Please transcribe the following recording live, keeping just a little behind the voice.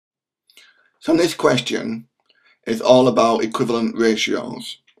So this question is all about equivalent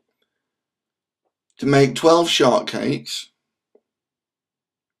ratios. To make 12 shortcakes,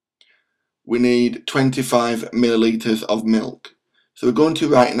 we need 25 millilitres of milk. So we're going to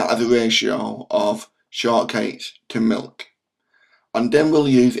write that as a ratio of shortcakes to milk. And then we'll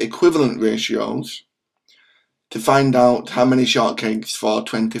use equivalent ratios to find out how many shortcakes for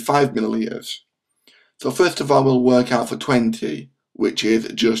 25 millilitres. So first of all, we'll work out for 20, which is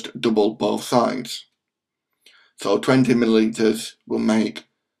just double both sides. So 20 millilitres will make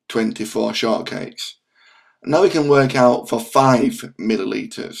 24 shortcakes. And now we can work out for 5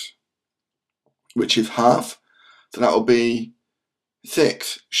 millilitres, which is half. So that will be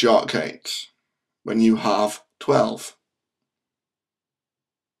 6 shortcakes when you have 12.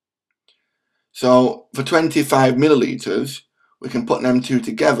 So for 25 millilitres, we can put them two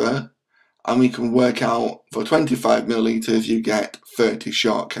together and we can work out for 25 millilitres you get 30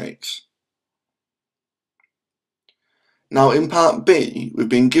 shortcakes. Now in part B, we've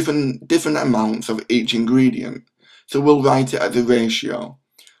been given different amounts of each ingredient, so we'll write it as a ratio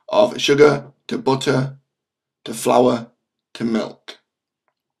of sugar to butter to flour to milk.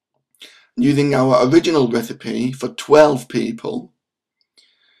 Using our original recipe for 12 people,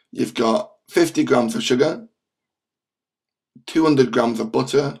 you've got 50 grams of sugar, 200 grams of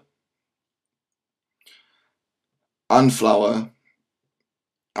butter and flour,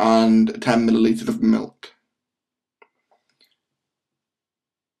 and 10 millilitres of milk.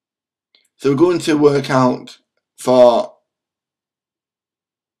 So we're going to work out for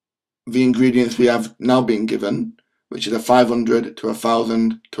the ingredients we have now been given, which is a 500 to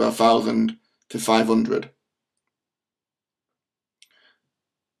 1000 to 1000 to 500.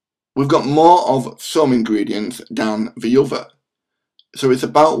 We've got more of some ingredients than the other. So it's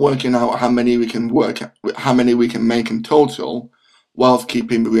about working out how many we can make in total whilst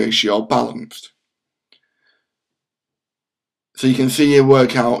keeping the ratio balanced. So you can see you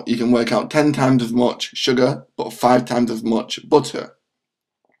can work out 10 times as much sugar but 5 times as much butter.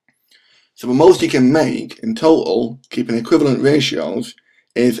 So the most you can make in total, keeping equivalent ratios,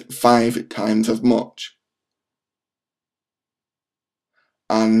 is 5 times as much.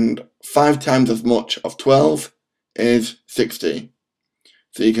 And 5 times as much of 12 is 60.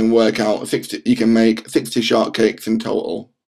 So you can work out you can make 60 shortcakes in total.